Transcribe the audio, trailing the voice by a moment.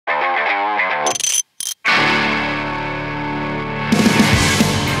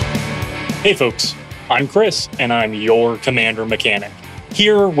Hey folks, I'm Chris, and I'm your Commander Mechanic,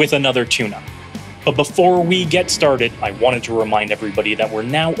 here with another tune-up. But before we get started, I wanted to remind everybody that we're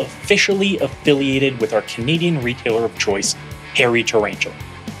now officially affiliated with our Canadian retailer of choice, Harry Tarantula.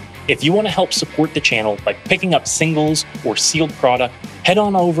 If you want to help support the channel by picking up singles or sealed product, head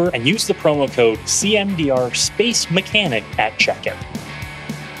on over and use the promo code CMDR Space Mechanic at checkout.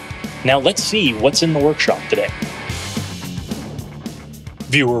 Now let's see what's in the workshop today.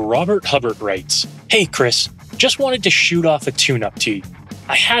 Viewer Robert Hubbard writes, "Hey Chris, just wanted to shoot off a tune-up to you.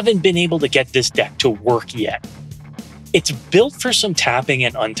 I haven't been able to get this deck to work yet. It's built for some tapping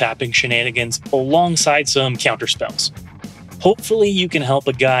and untapping shenanigans alongside some counterspells. Hopefully you can help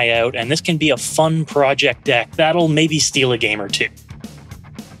a guy out and this can be a fun project deck that'll maybe steal a game or two.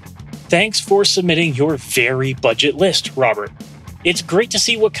 Thanks for submitting your very budget list, Robert. It's great to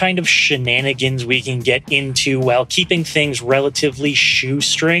see what kind of shenanigans we can get into while keeping things relatively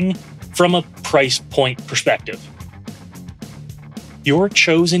shoestring from a price point perspective. Your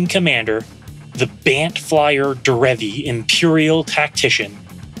chosen commander, the Bant Flyer Derevi Empyrial Tactician,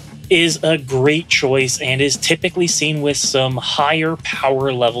 is a great choice and is typically seen with some higher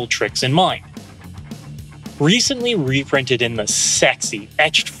power level tricks in mind. Recently reprinted in the sexy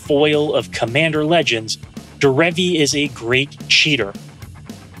etched foil of Commander Legends, Derevi is a great cheater.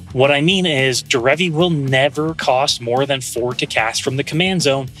 What I mean is, Derevi will never cost more than 4 to cast from the command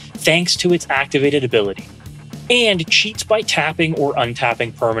zone thanks to its activated ability, and cheats by tapping or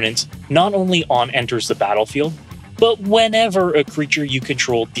untapping permanents not only on enters the battlefield, but whenever a creature you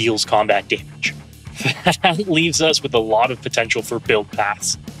control deals combat damage. That leaves us with a lot of potential for build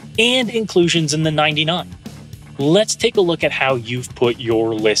paths and inclusions in the 99. Let's take a look at how you've put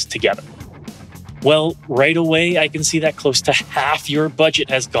your list together. Well, right away, I can see that close to half your budget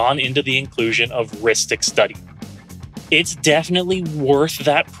has gone into the inclusion of Rhystic Study. It's definitely worth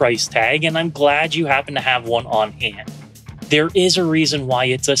that price tag, and I'm glad you happen to have one on hand. There is a reason why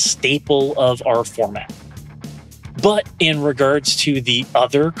it's a staple of our format. But in regards to the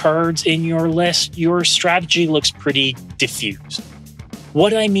other cards in your list, your strategy looks pretty diffused.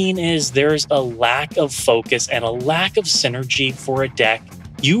 What I mean is there's a lack of focus and a lack of synergy for a deck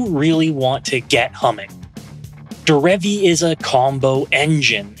you really want to get humming. Derevi is a combo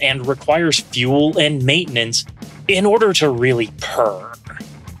engine and requires fuel and maintenance in order to really purr.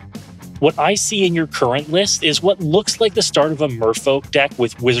 What I see in your current list is what looks like the start of a Merfolk deck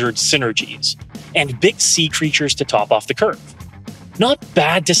with wizard synergies and big sea creatures to top off the curve. Not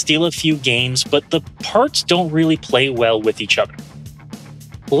bad to steal a few games, but the parts don't really play well with each other.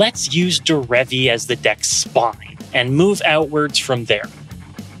 Let's use Derevi as the deck's spine and move outwards from there.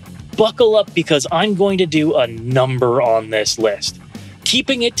 Buckle up because I'm going to do a number on this list,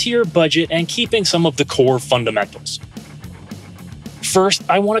 keeping it to your budget and keeping some of the core fundamentals. First,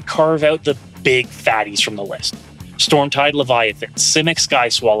 I want to carve out the big fatties from the list. Stormtide Leviathan, Simic Sky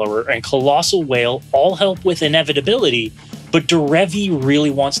Swallower, and Colossal Whale all help with inevitability, but Derevi really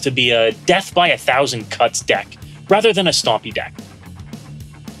wants to be a death by 1,000 cuts deck, rather than a stompy deck.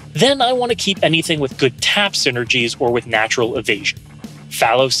 Then I want to keep anything with good tap synergies or with natural evasion.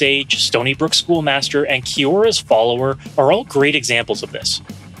 Fallow Sage, Stony Brook Schoolmaster, and Kiora's Follower are all great examples of this.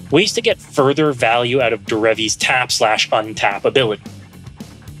 Ways to get further value out of Derevi's tap/untap ability.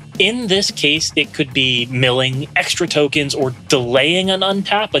 In this case, it could be milling extra tokens or delaying an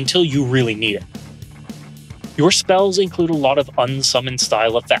untap until you really need it. Your spells include a lot of unsummoned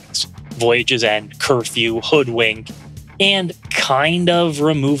style effects, Voyage's End, Curfew, Hoodwink, and kind of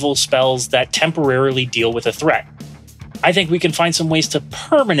removal spells that temporarily deal with a threat. I think we can find some ways to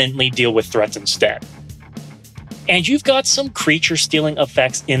permanently deal with threats instead. And you've got some creature stealing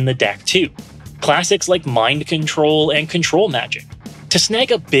effects in the deck too. Classics like Mind Control and Control Magic, to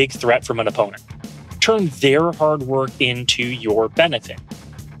snag a big threat from an opponent. Turn their hard work into your benefit.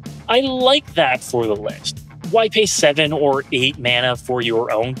 I like that for the list. Why pay 7 or 8 mana for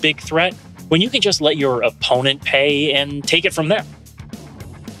your own big threat when you can just let your opponent pay and take it from there?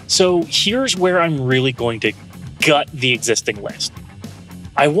 So here's where I'm really going to gut the existing list.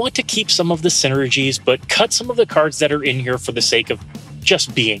 I want to keep some of the synergies, but cut some of the cards that are in here for the sake of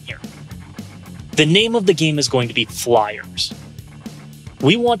just being here. The name of the game is going to be Flyers.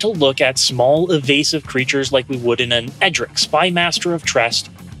 We want to look at small evasive creatures like we would in an Edric, Spymaster of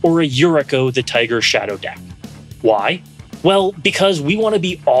Trest, or a Yuriko, the Tiger Shadow deck. Why? Well, because we want to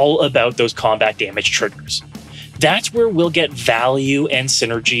be all about those combat damage triggers. That's where we'll get value and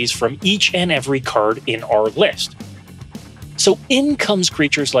synergies from each and every card in our list. So in comes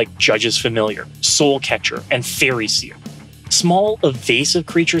creatures like Judge's Familiar, Soul Catcher, and Fairy Seer. Small, evasive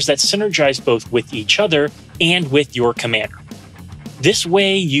creatures that synergize both with each other and with your commander. This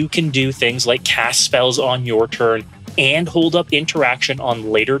way you can do things like cast spells on your turn and hold up interaction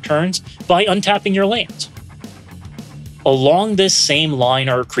on later turns by untapping your lands. Along this same line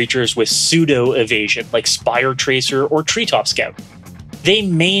are creatures with pseudo-evasion like Spire Tracer or Treetop Scout. They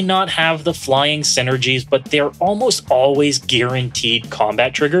may not have the flying synergies, but they're almost always guaranteed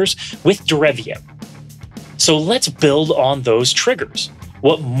combat triggers with Derevi. So let's build on those triggers.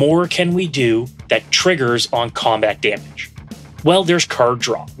 What more can we do that triggers on combat damage? Well, there's card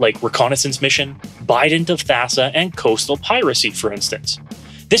draw, like Reconnaissance Mission, Bident of Thassa, and Coastal Piracy, for instance.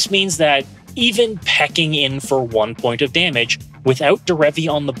 This means that even pecking in for 1 point of damage without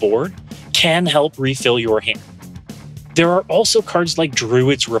Derevi on the board can help refill your hand. There are also cards like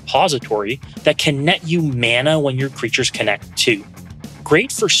Druid's Repository that can net you mana when your creatures connect too.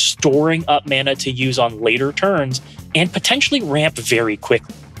 Great for storing up mana to use on later turns and potentially ramp very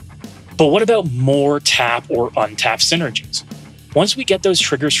quickly. But what about more tap or untap synergies? Once we get those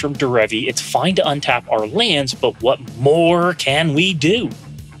triggers from Derevi, it's fine to untap our lands, but what more can we do?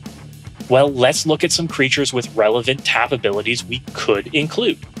 Well, let's look at some creatures with relevant tap abilities we could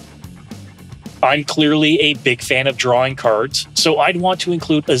include. I'm clearly a big fan of drawing cards, so I'd want to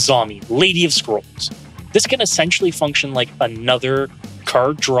include Azami, Lady of Scrolls. This can essentially function like another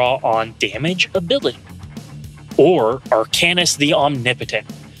card draw on damage ability. Or Arcanus the Omnipotent,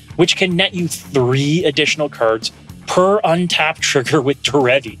 which can net you 3 additional cards per untapped trigger with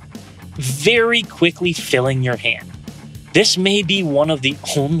Derevi, very quickly filling your hand. This may be one of the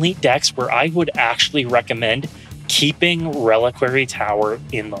only decks where I would actually recommend keeping Reliquary Tower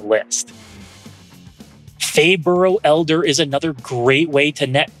in the list. Feyburrow Elder is another great way to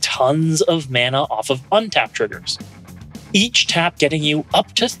net tons of mana off of untap triggers. Each tap getting you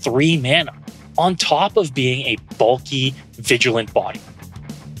up to 3 mana, on top of being a bulky, vigilant body.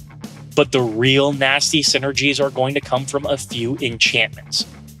 But the real nasty synergies are going to come from a few enchantments.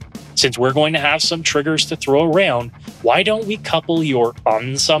 Since we're going to have some triggers to throw around, why don't we couple your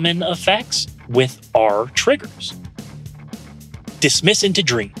unsummon effects with our triggers? Dismiss into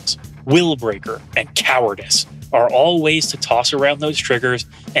Dreams, Willbreaker, and Cowardice are all ways to toss around those triggers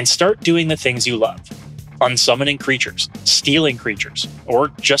and start doing the things you love. Unsummoning creatures, stealing creatures, or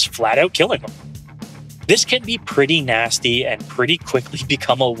just flat out killing them. This can be pretty nasty and pretty quickly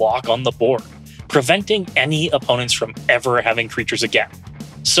become a lock on the board, preventing any opponents from ever having creatures again.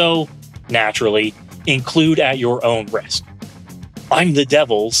 So, naturally, include at your own risk. I'm the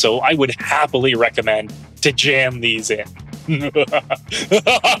devil, so I would happily recommend to jam these in.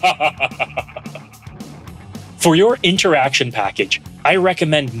 For your interaction package, I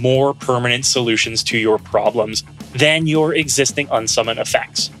recommend more permanent solutions to your problems than your existing unsummon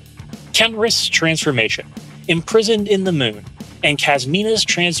effects. Kenrith's Transformation, Imprisoned in the Moon, and Kasmina's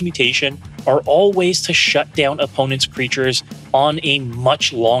Transmutation are all ways to shut down opponents' creatures on a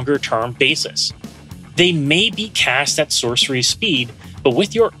much longer term basis. They may be cast at sorcery speed, but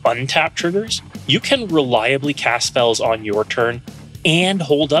with your untap triggers, you can reliably cast spells on your turn and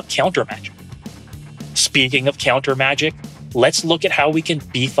hold up counter magic. Speaking of counter magic, let's look at how we can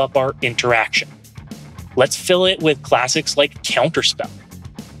beef up our interaction. Let's fill it with classics like Counterspell,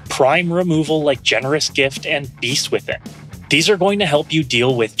 Prime Removal like Generous Gift, and Beast Within. These are going to help you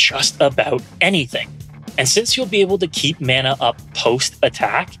deal with just about anything. And since you'll be able to keep mana up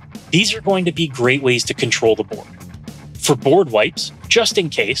post-attack, these are going to be great ways to control the board. For board wipes, just in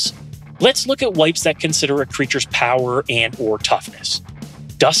case, let's look at wipes that consider a creature's power and or toughness.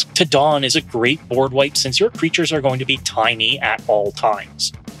 Dusk to Dawn is a great board wipe since your creatures are going to be tiny at all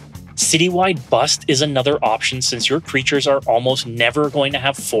times. Citywide Bust is another option since your creatures are almost never going to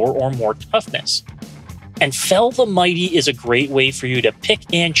have 4 or more toughness. And Fell the Mighty is a great way for you to pick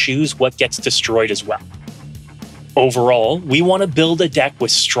and choose what gets destroyed as well. Overall, we want to build a deck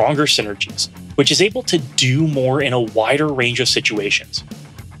with stronger synergies, which is able to do more in a wider range of situations.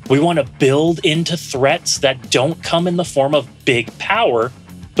 We want to build into threats that don't come in the form of big power,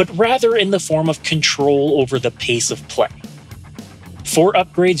 but rather in the form of control over the pace of play. For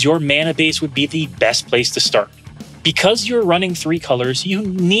upgrades, your mana base would be the best place to start. Because you're running 3 colors, you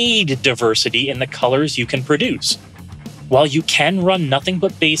need diversity in the colors you can produce. While you can run nothing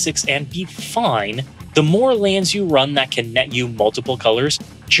but basics and be fine, the more lands you run that can net you multiple colors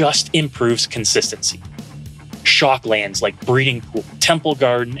just improves consistency. Shock lands like Breeding Pool, Temple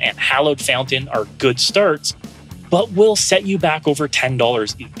Garden, and Hallowed Fountain are good starts, but will set you back over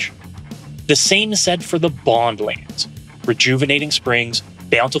 $10 each. The same is said for the Bond lands, Rejuvenating Springs,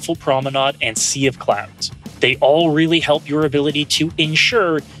 Bountiful Promenade, and Sea of Clouds. They all really help your ability to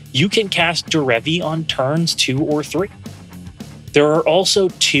ensure you can cast Derevi on turns 2 or 3. There are also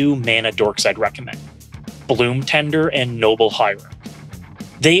 2 mana dorks I'd recommend, Bloom Tender and Noble Hierarch.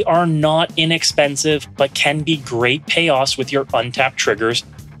 They are not inexpensive, but can be great payoffs with your untapped triggers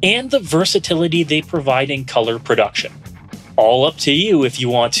and the versatility they provide in color production. All up to you if you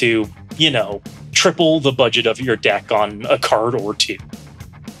want to, triple the budget of your deck on a card or two.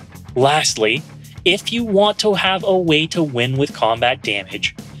 Lastly, if you want to have a way to win with combat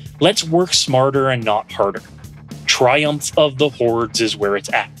damage, let's work smarter and not harder. Triumph of the Hordes is where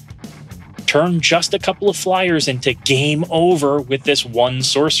it's at. Turn just a couple of flyers into game over with this one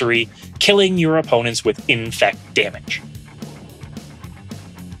sorcery, killing your opponents with infect damage.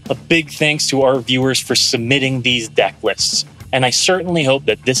 A big thanks to our viewers for submitting these deck lists, and I certainly hope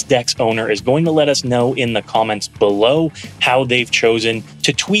that this deck's owner is going to let us know in the comments below how they've chosen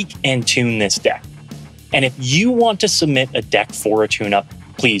to tweak and tune this deck. And if you want to submit a deck for a tune-up,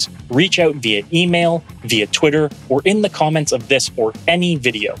 please reach out via email, via Twitter, or in the comments of this or any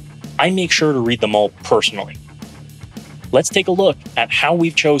video. I make sure to read them all personally. Let's take a look at how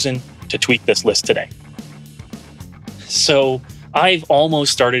we've chosen to tweak this list today. So, I've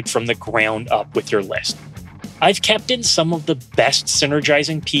almost started from the ground up with your list. I've kept in some of the best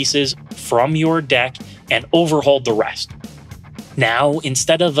synergizing pieces from your deck and overhauled the rest. Now,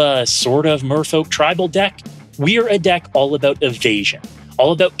 instead of a sort of Merfolk tribal deck, we're a deck all about evasion,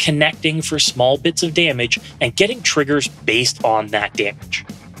 all about connecting for small bits of damage and getting triggers based on that damage.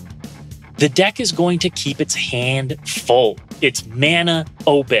 The deck is going to keep its hand full, its mana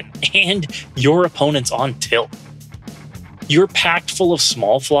open, and your opponents on tilt. You're packed full of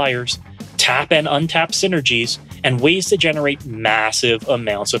small flyers, tap and untap synergies, and ways to generate massive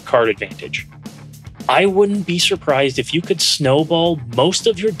amounts of card advantage. I wouldn't be surprised if you could snowball most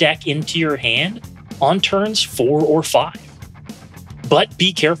of your deck into your hand on turns 4 or 5. But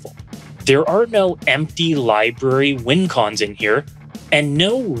be careful, there are no empty library win cons in here, and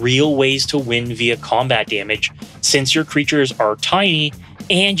no real ways to win via combat damage since your creatures are tiny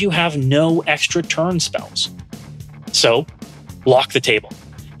and you have no extra turn spells. So, lock the table,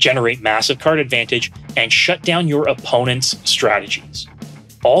 generate massive card advantage, and shut down your opponent's strategies.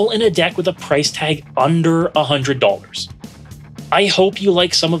 All in a deck with a price tag under $100. I hope you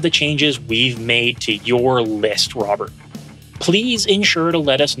like some of the changes we've made to your list, Robert. Please ensure to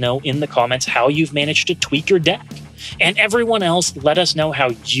let us know in the comments how you've managed to tweak your deck. And everyone else, let us know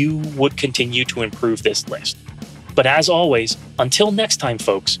how you would continue to improve this list. But as always, until next time,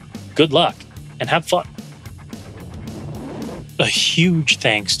 folks, good luck and have fun. A huge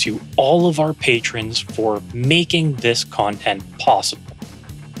thanks to all of our patrons for making this content possible.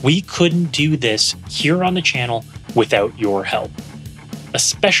 We couldn't do this here on the channel without your help. A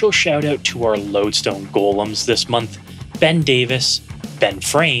special shout out to our Lodestone Golems this month, Ben Davis, Ben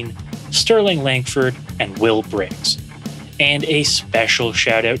Frayne, Sterling Langford, and Will Briggs. And a special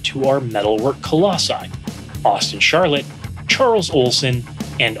shout out to our Metalwork Colossi, Austin Charlotte, Charles Olson,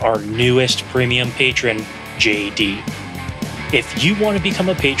 and our newest premium patron, JD. If you want to become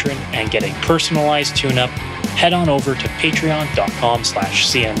a patron and get a personalized tune-up, head on over to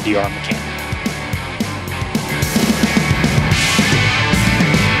patreon.com/cmdrmechanic.